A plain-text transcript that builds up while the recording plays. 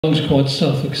It's quite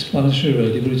self-explanatory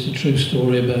really, but it's a true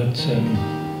story about somebody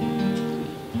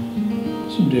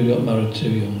who got married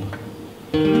too young.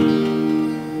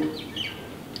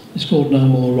 It's called No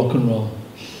More Rock and Roll.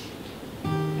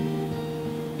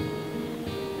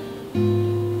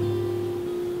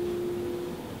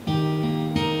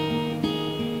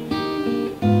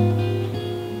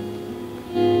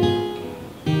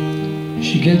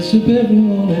 She gets up every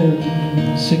morning,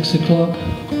 6 o'clock,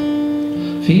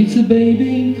 feeds the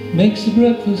baby, makes the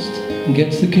breakfast, and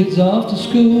gets the kids off to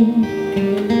school.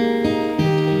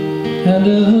 And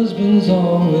her husband's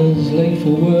always late for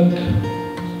work.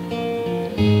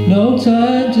 No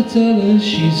time to tell her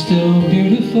she's still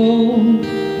beautiful.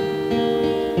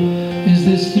 Is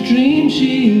this the dream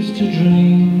she used to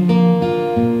dream?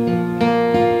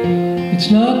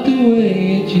 It's not the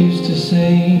way it used to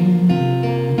seem.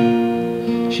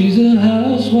 She's a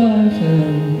housewife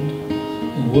and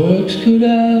work's cut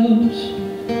out.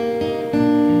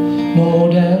 No more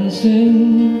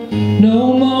dancing,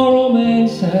 no more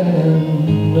romance,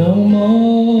 and no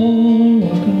more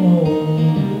rock and roll.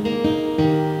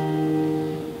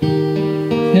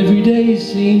 Every day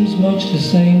seems much the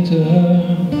same to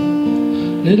her.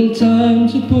 Little time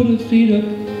to put her feet up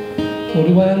or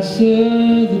to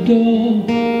answer the door.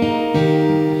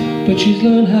 But she's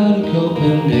learned how to cope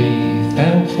and be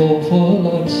thankful for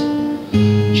lots.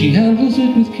 She handles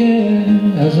it with care,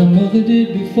 as her mother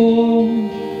did before.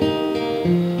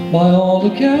 By all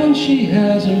accounts she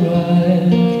has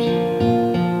arrived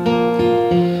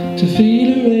to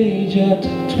feel her age at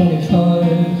 25.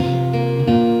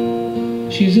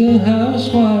 She's a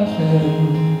housewife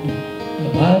and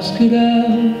her life's cut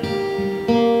out.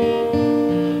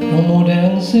 No more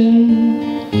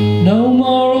dancing, no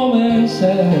more romance,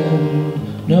 and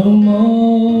no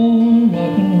more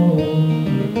rock and roll.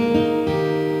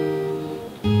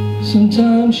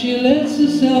 Sometimes she lets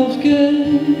herself get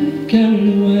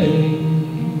carried away,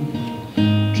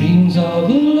 dreams of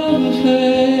a love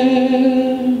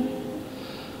affair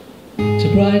to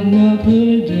brighten up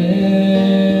her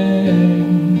day.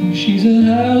 She's a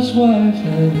housewife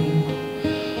and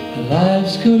her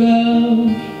life's cut out.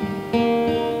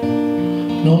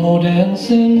 No more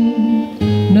dancing,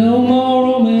 no more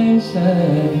romance,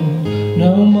 and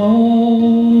no more